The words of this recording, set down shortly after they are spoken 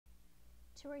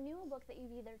To renew a book that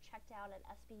you've either checked out at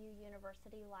SBU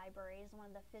University Libraries, one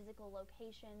of the physical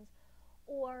locations,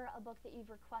 or a book that you've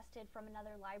requested from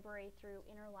another library through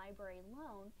interlibrary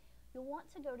loan, you'll want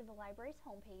to go to the library's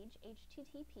homepage,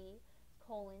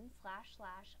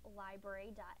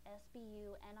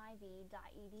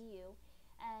 http://library.sbuniv.edu,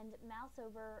 and mouse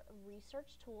over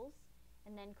Research Tools,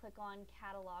 and then click on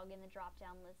Catalog in the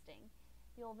drop-down listing.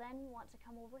 You'll then want to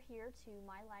come over here to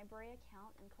My Library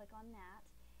Account and click on that,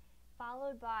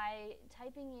 followed by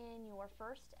typing in your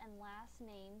first and last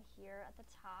name here at the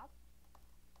top.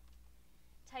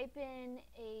 Type in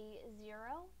a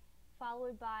 0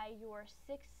 followed by your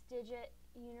 6-digit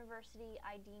university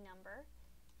ID number,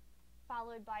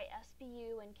 followed by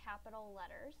SBU in capital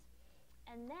letters,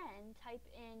 and then type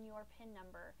in your PIN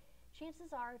number.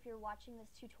 Chances are, if you're watching this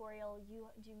tutorial,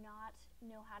 you do not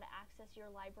know how to access your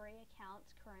library account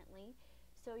currently,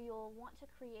 so you'll want to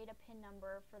create a PIN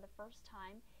number for the first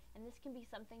time, and this can be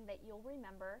something that you'll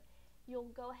remember. You'll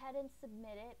go ahead and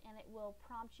submit it, and it will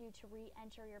prompt you to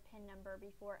re-enter your PIN number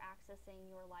before accessing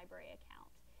your library account.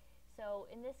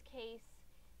 So in this case,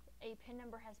 a PIN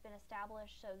number has been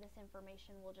established, so this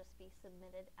information will just be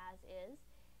submitted as is.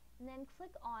 And then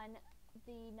click on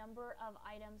the number of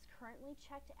items currently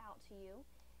checked out to you,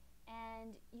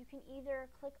 and you can either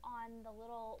click on the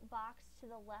little box to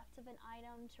the left of an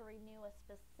item to renew a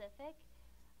specific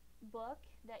book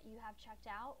that you have checked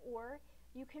out, or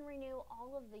you can renew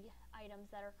all of the items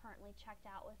that are currently checked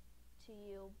out to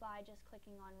you by just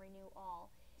clicking on Renew All.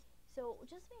 So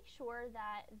just make sure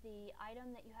that the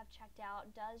item that you have checked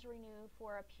out does renew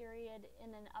for a period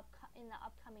in the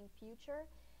upcoming future.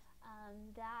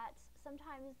 That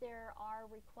sometimes there are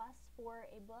requests for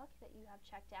a book that you have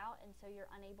checked out, and so you're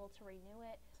unable to renew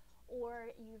it,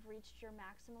 or you've reached your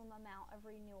maximum amount of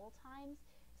renewal times,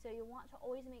 so you'll want to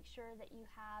always make sure that you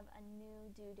have a new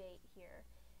due date here.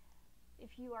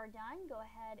 If you are done, go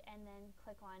ahead and then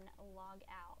click on Log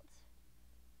Out.